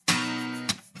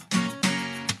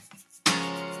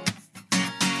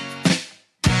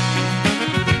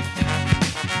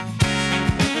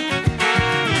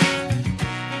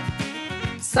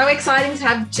So exciting to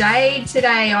have Jade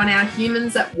today on our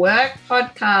Humans at Work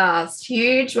podcast.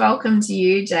 Huge welcome to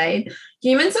you, Jade.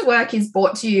 Humans at Work is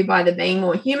brought to you by the Being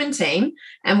More Human team,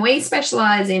 and we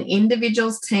specialise in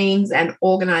individuals, teams and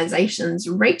organisations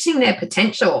reaching their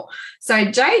potential. So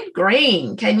Jade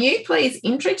Green, can you please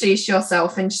introduce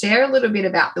yourself and share a little bit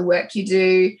about the work you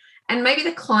do, and maybe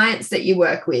the clients that you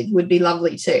work with would be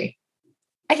lovely too.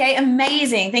 Okay,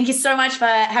 amazing. Thank you so much for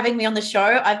having me on the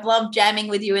show. I've loved jamming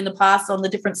with you in the past on the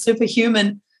different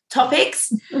superhuman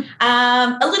topics.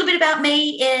 A little bit about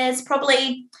me is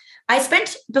probably I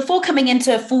spent, before coming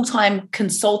into full-time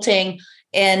consulting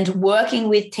and working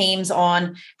with teams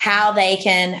on how they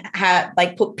can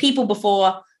put people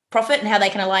before profit and how they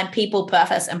can align people,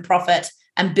 purpose, and profit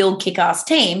and build kick-ass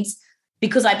teams,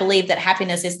 because I believe that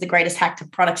happiness is the greatest hack to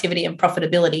productivity and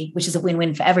profitability, which is a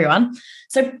win-win for everyone.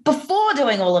 So before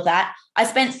doing all of that, I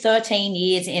spent 13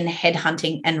 years in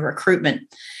headhunting and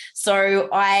recruitment. So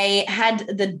I had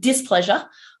the displeasure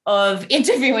of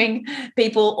interviewing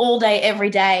people all day, every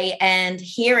day, and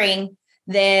hearing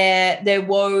their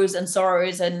woes and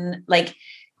sorrows and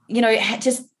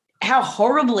just how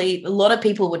horribly a lot of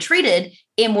people were treated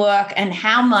in work and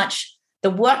how much the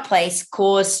workplace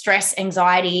caused stress,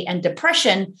 anxiety, and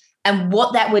depression, and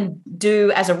what that would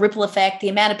do as a ripple effect. The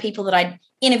amount of people that I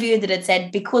interviewed that had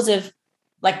said because of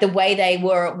the way they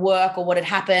were at work or what had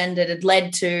happened, it had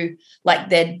led to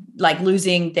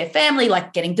losing their family,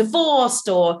 getting divorced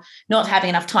or not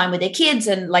having enough time with their kids,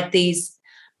 and these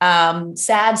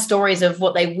sad stories of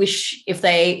what they wish if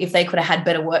they could have had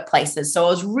better workplaces. So I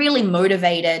was really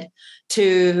motivated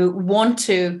to want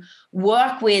to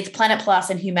work with Planet Plus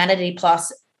and Humanity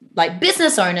Plus,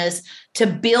 business owners, to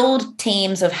build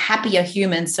teams of happier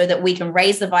humans so that we can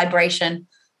raise the vibration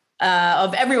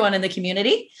of everyone in the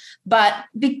community. But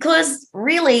because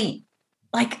really,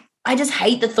 I just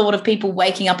hate the thought of people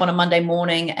waking up on a Monday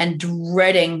morning and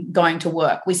dreading going to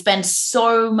work. We spend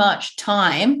so much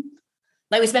time,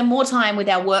 we spend more time with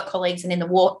our work colleagues and in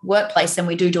the workplace than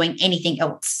we do doing anything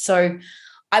else. So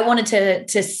I wanted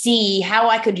to see how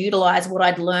I could utilize what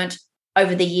I'd learned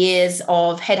over the years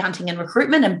of headhunting and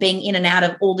recruitment and being in and out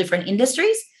of all different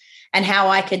industries, and how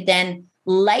I could then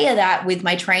layer that with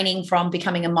my training from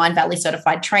becoming a Mindvalley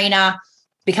certified trainer,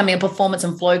 becoming a performance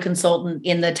and flow consultant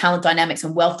in the talent dynamics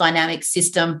and wealth dynamics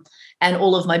system, and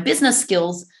all of my business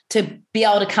skills to be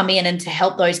able to come in and to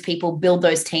help those people build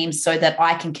those teams so that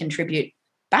I can contribute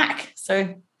back.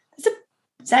 So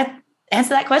does that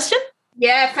answer that question?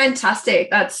 Yeah,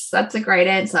 fantastic. That's a great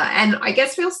answer. And I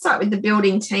guess we'll start with the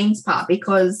building teams part,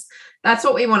 because that's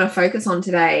what we want to focus on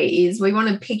today. Is we want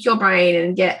to pick your brain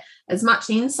and get as much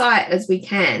insight as we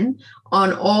can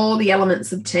on all the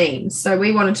elements of teams. So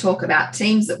we want to talk about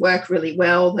teams that work really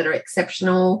well, that are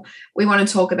exceptional. We want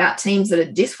to talk about teams that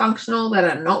are dysfunctional, that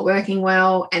are not working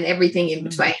well, and everying in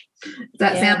between. Does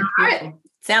that sound all right?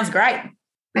 Sounds great.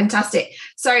 Fantastic.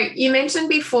 So you mentioned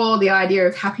before the idea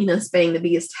of happiness being the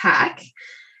biggest hack.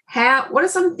 What are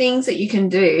some things that you can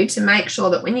do to make sure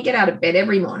that when you get out of bed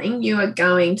every morning, you are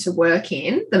going to work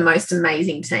in the most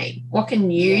amazing team? What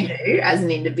can you do as an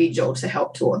individual to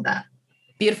help toward that?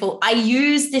 Beautiful. I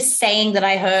use this saying that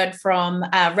I heard from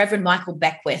Reverend Michael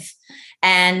Beckwith,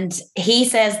 and he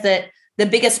says that the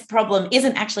biggest problem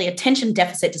isn't actually attention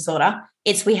deficit disorder.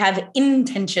 It's we have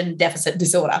intention deficit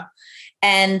disorder.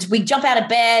 And we jump out of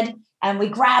bed and we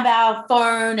grab our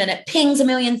phone and it pings a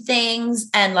million things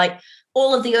and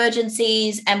all of the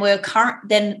urgencies, and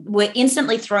then we're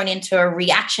instantly thrown into a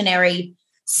reactionary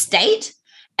state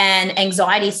and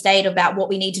anxiety state about what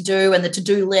we need to do and the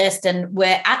to-do list, and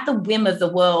we're at the whim of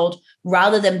the world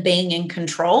rather than being in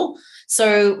control.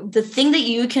 So the thing that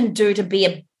you can do to be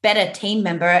a better team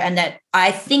member, and that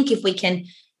I think if we can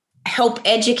help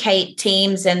educate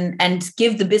teams and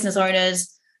give the business owners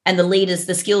and the leaders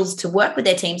the skills to work with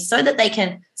their teams so that they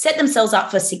can set themselves up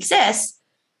for success,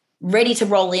 ready to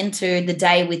roll into the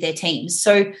day with their teams.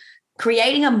 So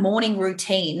creating a morning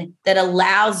routine that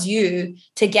allows you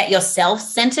to get yourself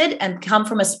centered and come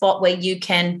from a spot where you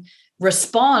can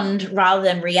respond rather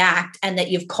than react, and that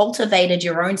you've cultivated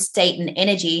your own state and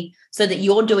energy so that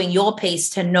you're doing your piece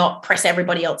to not press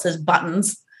everybody else's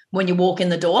buttons when you walk in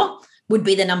the door would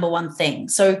be the number one thing.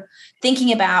 So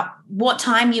thinking about what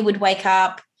time you would wake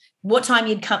up, what time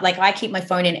you'd come, I keep my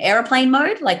phone in airplane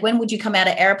mode. When would you come out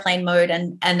of airplane mode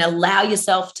and allow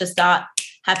yourself to start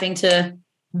having to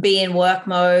be in work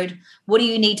mode? What do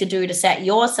you need to do to set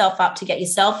yourself up to get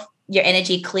your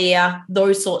energy clear,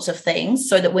 those sorts of things,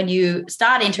 so that when you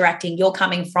start interacting, you're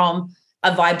coming from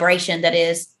a vibration that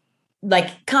is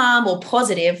calm or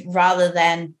positive rather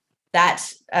than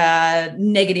that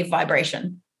negative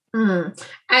vibration.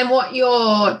 And what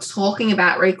you're talking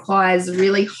about requires a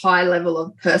really high level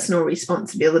of personal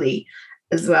responsibility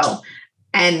as well.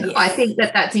 And Yes. I think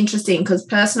that that's interesting because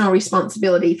personal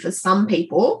responsibility for some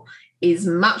people is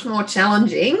much more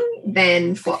challenging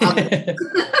than for others.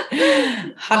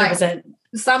 100%.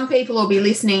 Some people will be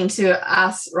listening to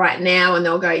us right now and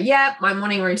they'll go, yep, my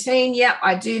morning routine. Yep,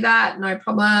 I do that. No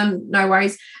problem. No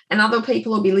worries. And other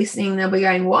people will be listening. They'll be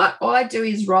going, what? All I do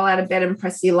is roll out of bed and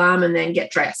press the alarm and then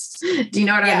get dressed. Do you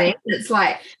know what I mean? It's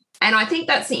like, and I think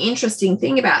that's the interesting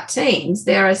thing about teams.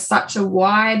 There is such a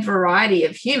wide variety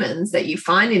of humans that you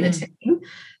find in a team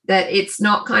that it's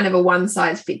not kind of a one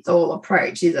size fits all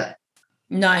approach, is it?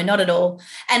 No, not at all.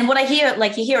 And what I hear,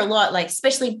 like you hear a lot, like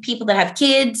especially people that have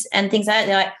kids and things like that,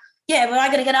 they're like, yeah, well, I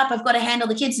got to get up. I've got to handle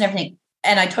the kids and everything.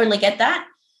 And I totally get that.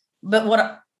 But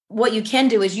what you can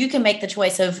do is you can make the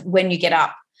choice of when you get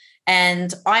up.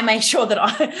 And I make sure that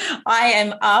I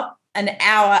am up an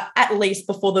hour at least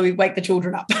before we wake the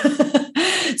children up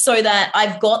so that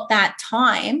I've got that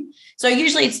time. So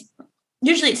usually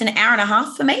it's an hour and a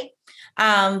half for me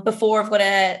before I've got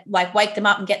to like wake them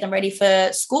up and get them ready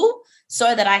for school,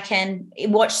 so that I can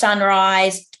watch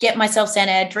sunrise, get myself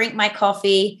centered, drink my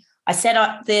coffee. I set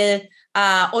up the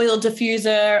oil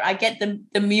diffuser. I get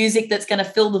the music that's going to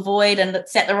fill the void and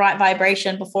set the right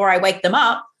vibration before I wake them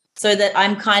up, so that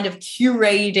I'm kind of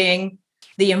curating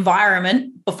the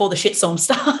environment before the shitstorm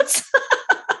starts.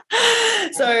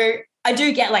 So I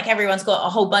do get like everyone's got a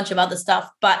whole bunch of other stuff,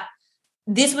 but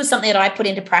this was something that I put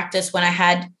into practice when I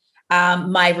had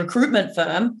my recruitment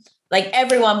firm. Like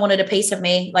everyone wanted a piece of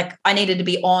me. Like I needed to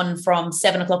be on from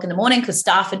 7 o'clock in the morning because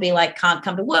staff would be like, can't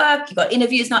come to work. You've got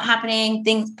interviews not happening,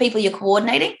 people you're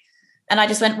coordinating. And I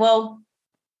just went, well,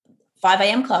 5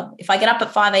 a.m. club. If I get up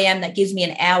at 5 a.m., that gives me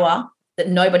an hour that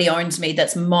nobody owns me.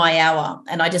 That's my hour.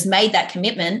 And I just made that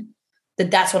commitment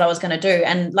that that's what I was going to do.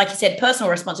 And like you said,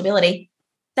 personal responsibility,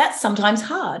 that's sometimes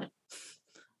hard.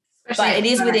 But it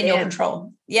is within your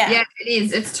control. Yeah, it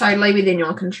is. It's totally within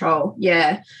your control.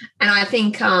 Yeah. And I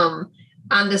think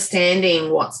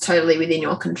understanding what's totally within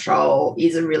your control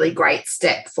is a really great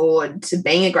step forward to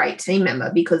being a great team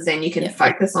member, because then you can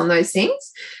focus on those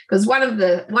things. Because one of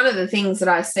the things that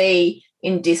I see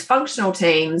in dysfunctional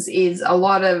teams is a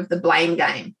lot of the blame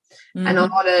game. And a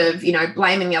lot of,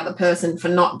 blaming the other person for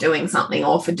not doing something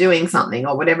or for doing something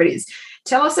or whatever it is.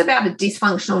 Tell us about a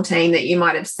dysfunctional team that you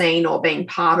might have seen or been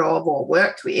part of or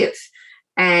worked with,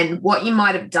 and what you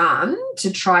might have done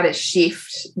to try to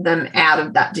shift them out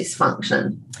of that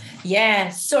dysfunction. Yeah.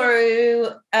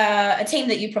 So a team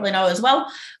that you probably know as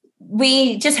well,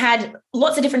 we just had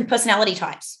lots of different personality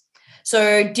types.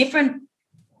 So different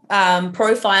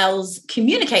profiles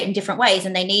communicate in different ways,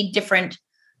 and they need different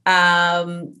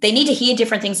they need to hear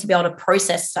different things to be able to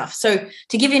process stuff. So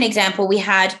to give you an example, we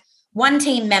had one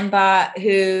team member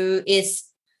who is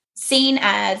seen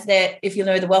as if you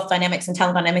know the wealth dynamics and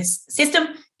talent dynamics system,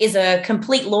 is a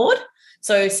complete lord.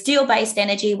 So steel-based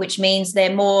energy, which means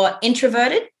they're more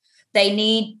introverted.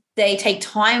 They take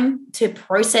time to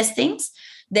process things.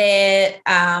 They're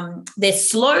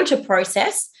slow to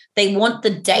process. They want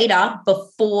the data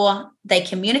before they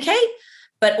communicate,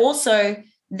 but also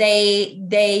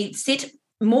they sit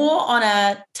more on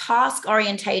a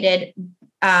task-orientated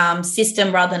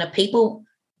system rather than a people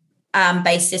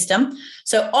based system.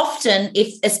 So often,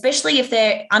 especially if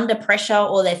they're under pressure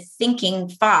or they're thinking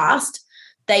fast,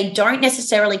 they don't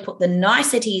necessarily put the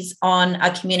niceties on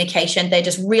a communication. They're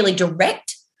just really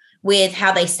direct with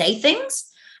how they say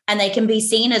things, and they can be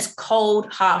seen as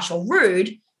cold, harsh, or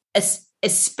rude,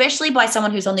 especially by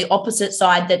someone who's on the opposite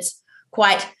side that's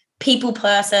quite people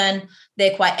person.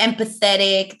 They're quite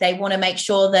empathetic. They want to make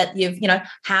sure that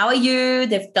how are you?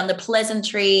 They've done the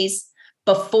pleasantries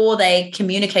before they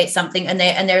communicate something, and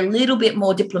they're a little bit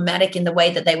more diplomatic in the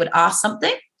way that they would ask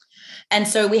something. And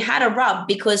so we had a rub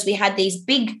because we had these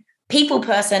big people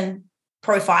person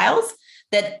profiles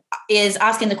that is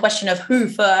asking the question of who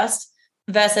first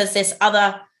versus this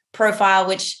other profile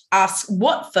which asks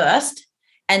what first,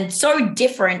 and so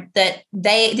different that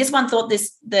this one thought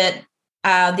that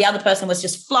the other person was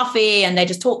just fluffy and they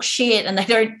just talk shit and they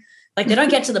don't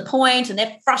get to the point and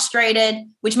they're frustrated,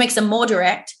 which makes them more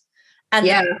direct. And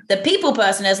the people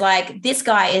person is like, this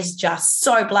guy is just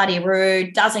so bloody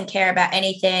rude, doesn't care about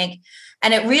anything.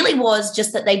 And it really was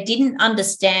just that they didn't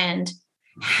understand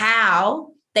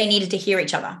how they needed to hear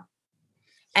each other.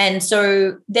 And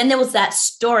so then there was that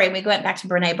story, we went back to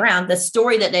Brené Brown, the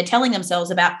story that they're telling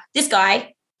themselves about this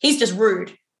guy, he's just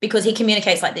rude because he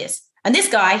communicates like this. And this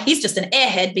guy, he's just an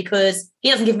airhead because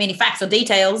he doesn't give me any facts or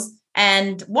details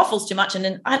and waffles too much. And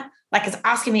then is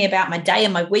asking me about my day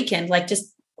and my weekend,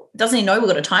 just doesn't he know we've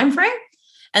got a time frame?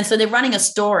 And so they're running a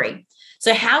story.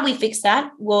 So how we fixed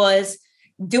that was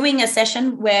doing a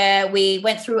session where we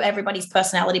went through everybody's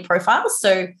personality profiles.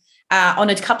 So on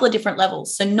a couple of different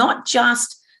levels. So not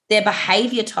just their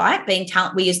behavior type being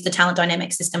talent. We used the talent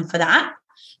dynamic system for that,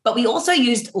 but we also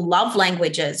used love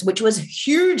languages, which was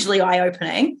hugely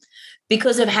eye-opening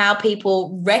because of how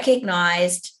people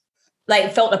recognized,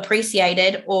 like felt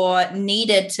appreciated or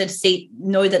needed to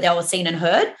know that they were seen and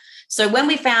heard. So when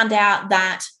we found out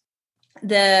that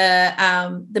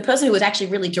the person who was actually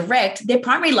really direct, their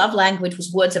primary love language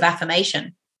was words of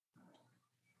affirmation.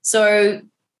 So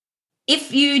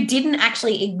if you didn't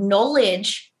actually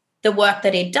acknowledge the work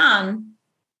that he'd done,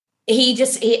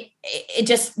 it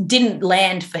just didn't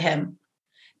land for him.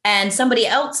 And somebody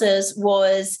else's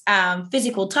was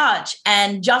physical touch,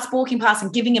 and just walking past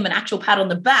and giving him an actual pat on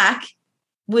the back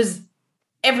was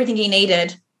everything he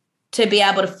needed to be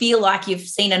able to feel like you've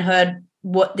seen and heard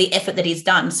what the effort that he's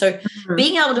done. So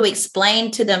being able to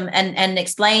explain to them and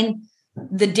explain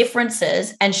the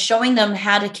differences and showing them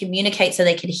how to communicate so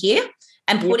they could hear,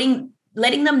 and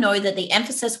letting them know that the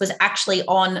emphasis was actually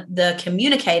on the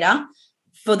communicator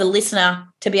for the listener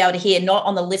to be able to hear, not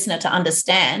on the listener to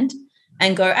understand,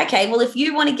 and go, okay, well, if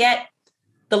you want to get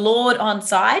the Lord on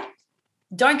side,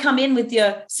 don't come in with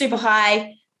your super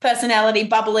high personality,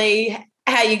 bubbly,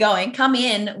 how you going? Come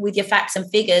in with your facts and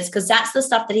figures, because that's the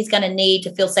stuff that he's going to need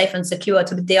to feel safe and secure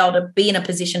to be able to be in a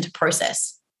position to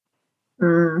process.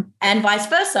 And vice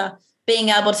versa, being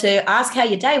able to ask how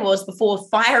your day was before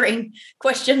firing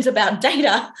questions about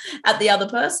data at the other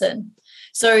person.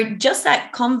 So just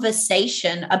that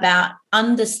conversation about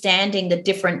understanding the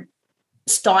different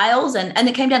styles, and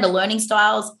it came down to learning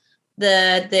styles,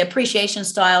 the appreciation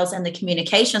styles and the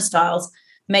communication styles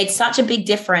made such a big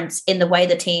difference in the way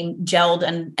the team gelled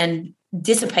and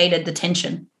dissipated the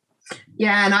tension.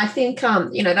 Yeah, and I think,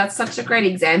 that's such a great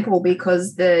example,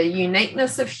 because the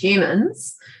uniqueness of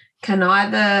humans can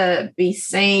either be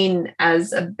seen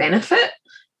as a benefit,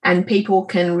 and people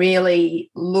can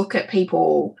really look at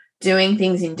people doing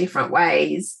things in different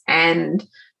ways and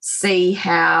see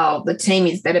how the team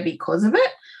is better because of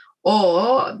it,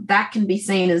 or that can be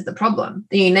seen as the problem.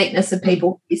 The uniqueness of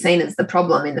people can be seen as the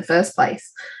problem in the first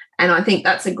place. And I think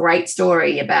that's a great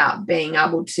story about being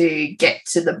able to get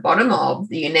to the bottom of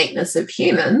the uniqueness of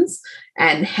humans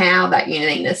and how that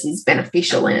uniqueness is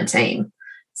beneficial in a team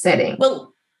setting.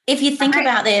 Well, if you think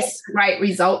about this, great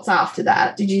results after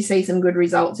that. Did you see some good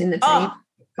results in the team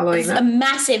following that? A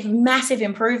massive, massive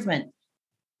improvement.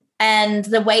 And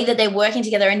the way that they're working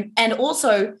together, and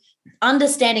also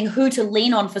understanding who to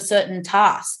lean on for certain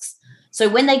tasks. So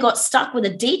when they got stuck with a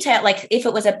detail, like if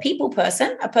it was a people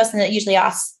person, a person that usually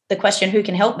asks the question, who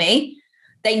can help me?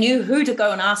 They knew who to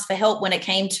go and ask for help when it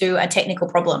came to a technical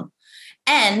problem,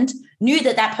 and knew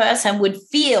that person would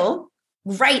feel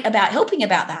great about helping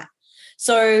about that.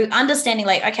 So understanding,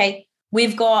 like, okay,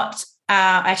 we've got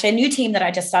actually a new team that I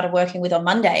just started working with on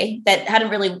Monday that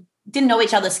didn't know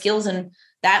each other's skills, and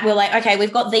that we're like, okay,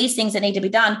 we've got these things that need to be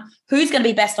done. Who's going to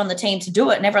be best on the team to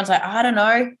do it? And everyone's like, I don't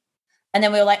know. And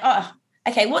then we were like, oh,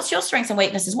 okay, what's your strengths and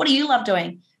weaknesses? What do you love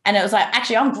doing? And it was like,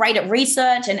 actually, I'm great at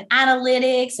research and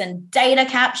analytics and data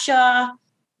capture.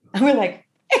 And we're like,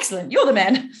 excellent, you're the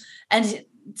man. And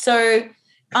so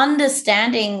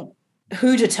understanding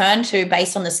who to turn to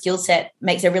based on the skill set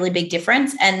makes a really big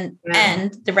difference, and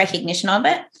the recognition of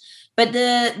it. But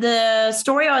the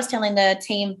story I was telling the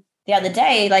team the other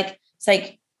day, like, it's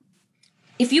like,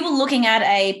 if you were looking at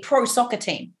a pro soccer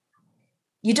team,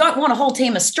 you don't want a whole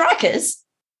team of strikers,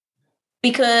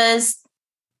 because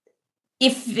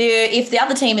if the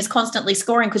other team is constantly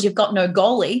scoring because you've got no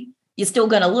goalie, you're still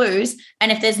going to lose.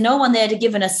 And if there's no one there to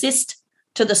give an assist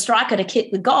to the striker to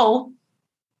kick the goal,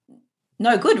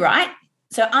 no good, right?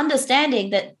 So understanding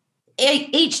that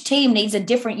each team needs a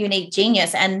different, unique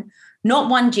genius, and not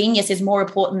one genius is more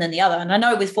important than the other. And I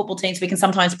know with football teams, we can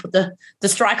sometimes put the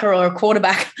striker or a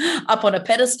quarterback up on a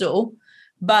pedestal,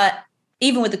 but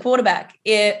even with the quarterback,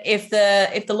 if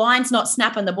the line's not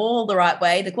snapping the ball the right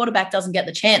way, the quarterback doesn't get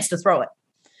the chance to throw it.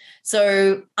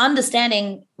 So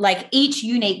understanding like each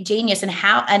unique genius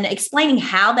and explaining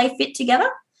how they fit together,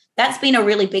 that's been a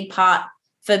really big part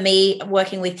for me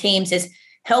working with teams, is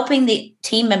helping the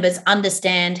team members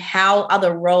understand how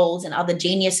other roles and other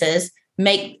geniuses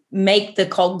make the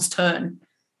cogs turn,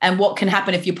 and what can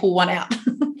happen if you pull one out.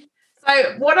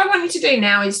 So what I want you to do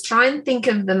now is try and think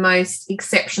of the most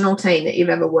exceptional team that you've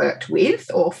ever worked with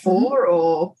or for,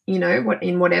 or,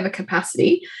 in whatever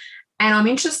capacity. And I'm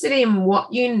interested in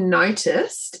what you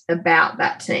noticed about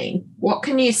that team. What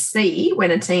can you see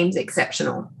when a team's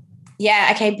exceptional? Yeah.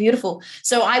 Okay. Beautiful.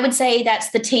 So I would say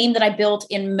that's the team that I built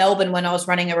in Melbourne when I was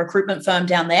running a recruitment firm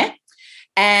down there.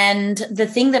 And the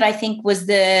thing that I think was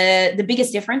the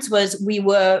biggest difference was we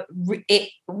were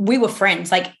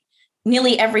friends. Like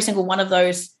nearly every single one of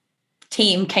those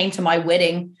team came to my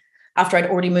wedding after I'd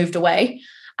already moved away.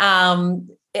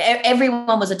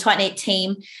 Everyone was a tight-knit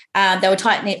team. They were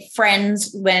tight-knit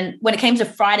friends when it came to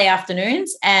Friday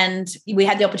afternoons and we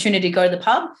had the opportunity to go to the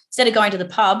pub. Instead of going to the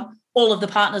pub, all of the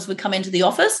partners would come into the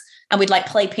office and we'd like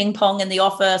play ping pong in the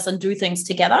office and do things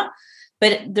together.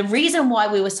 But the reason why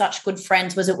we were such good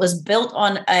friends was it was built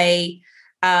on it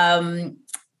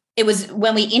was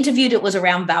when we interviewed, it was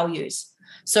around values.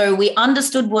 So we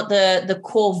understood what the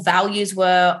core values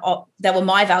were, that were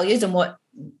my values and what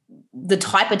the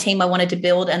type of team I wanted to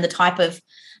build and the type of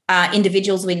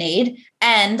individuals we need,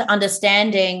 and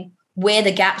understanding where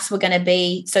the gaps were going to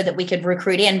be so that we could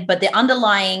recruit in. But the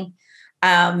underlying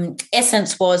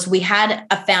essence was we had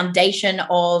a foundation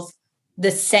of the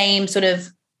same sort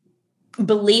of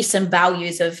beliefs and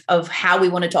values of how we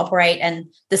wanted to operate and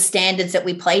the standards that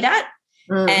we played at.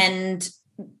 And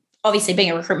obviously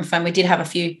being a recruitment firm, we did have a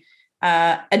few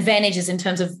advantages in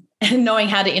terms of knowing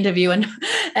how to interview and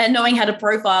knowing how to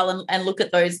profile and look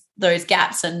at those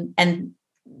gaps and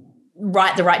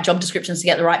write the right job descriptions to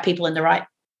get the right people in the right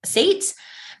seats.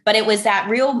 But it was that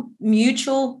real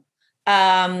mutual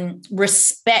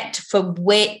respect for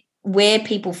where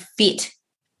people fit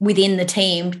within the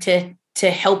team to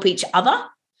help each other.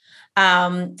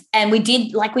 And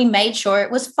we made sure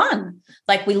it was fun.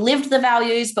 Like we lived the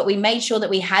values, but we made sure that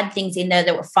we had things in there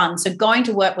that were fun. So going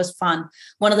to work was fun.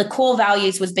 One of the core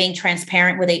values was being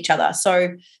transparent with each other.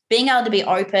 So being able to be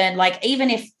open, like even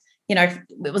if,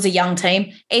 it was a young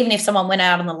team, even if someone went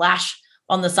out on the lash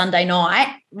on the Sunday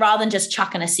night, rather than just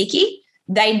chucking a sickie,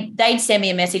 they'd send me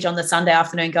a message on the Sunday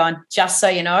afternoon going, just so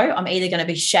you know, I'm either going to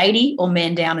be shady or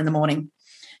man down in the morning.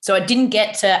 So I didn't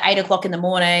get to 8 o'clock in the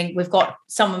morning. We've got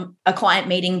a client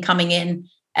meeting coming in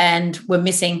and we're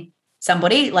missing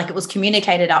somebody. Like it was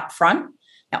communicated up front.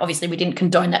 Now, obviously we didn't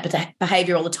condone that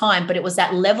behavior all the time, but it was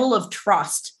that level of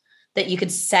trust that you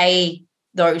could say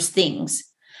those things.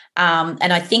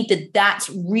 And I think that that's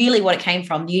really what it came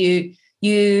from.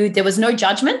 There was no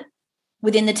judgment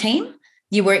within the team.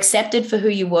 You were accepted for who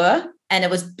you were. And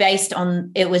it was based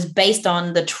on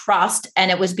the trust. And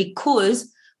it was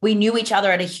because we knew each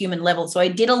other at a human level. So I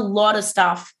did a lot of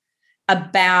stuff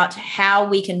about how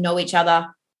we can know each other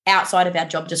outside of our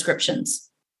job descriptions.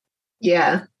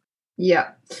 Yeah.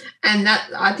 And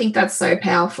I think that's so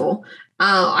powerful.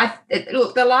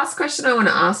 Look, the last question I want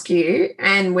to ask you,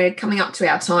 and we're coming up to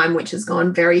our time, which has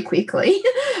gone very quickly,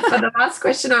 but the last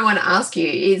question I want to ask you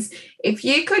is if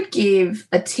you could give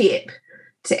a tip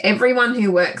to everyone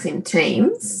who works in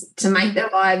teams to make their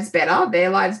lives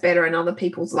better and other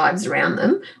people's lives around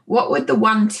them, what would the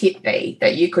one tip be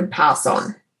that you could pass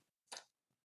on?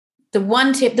 The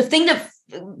one tip, the thing that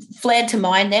flared to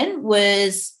mind then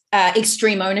was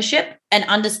extreme ownership and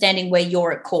understanding where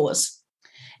you're at cause.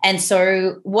 And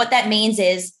so what that means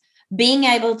is being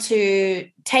able to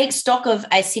take stock of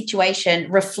a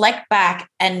situation, reflect back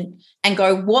and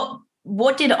go,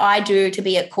 what did I do to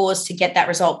be at cause to get that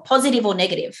result, positive or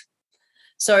negative?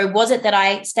 So was it that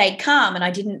I stayed calm and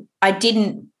I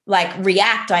didn't like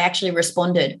react, I actually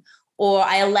responded, or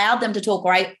I allowed them to talk,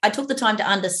 or I took the time to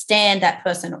understand that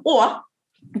person, or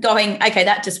going, okay,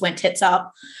 that just went tits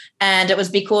up. And it was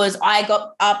because I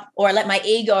got up or I let my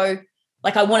ego,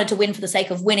 like I wanted to win for the sake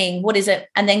of winning. What is it?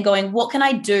 And then going, what can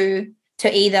I do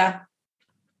to either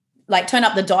like turn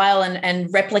up the dial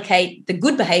and replicate the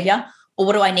good behavior, or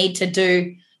what do I need to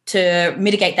do to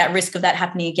mitigate that risk of that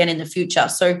happening again in the future?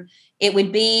 So it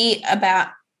would be about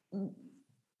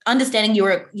understanding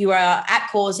you are at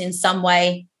cause in some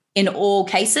way in all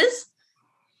cases,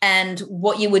 and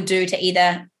what you would do to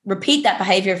either repeat that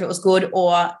behavior if it was good,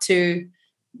 or to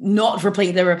not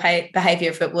repeat the behavior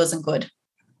if it wasn't good.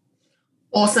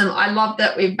 Awesome. I love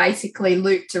that we've basically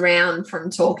looped around from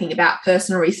talking about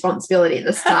personal responsibility at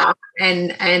the start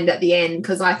and at the end,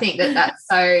 because I think that that's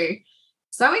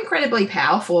so incredibly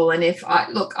powerful. And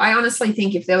I honestly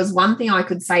think if there was one thing I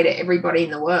could say to everybody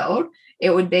in the world,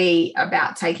 it would be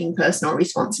about taking personal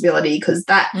responsibility, because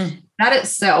that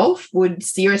itself would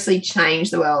seriously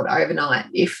change the world overnight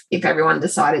if everyone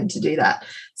decided to do that.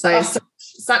 So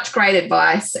such great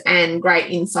advice and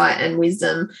great insight and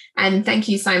wisdom. And thank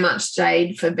you so much,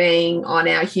 Jade, for being on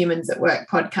our Humans at Work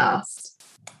podcast.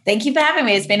 Thank you for having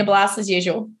me. It's been a blast as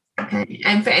usual. Okay.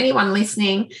 And for anyone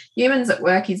listening, Humans at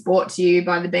Work is brought to you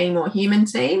by the Being More Human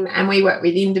team, and we work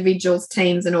with individuals,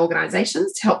 teams and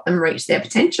organisations to help them reach their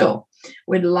potential.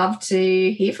 we'd love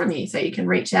to hear from you. So you can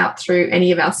reach out through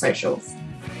any of our socials.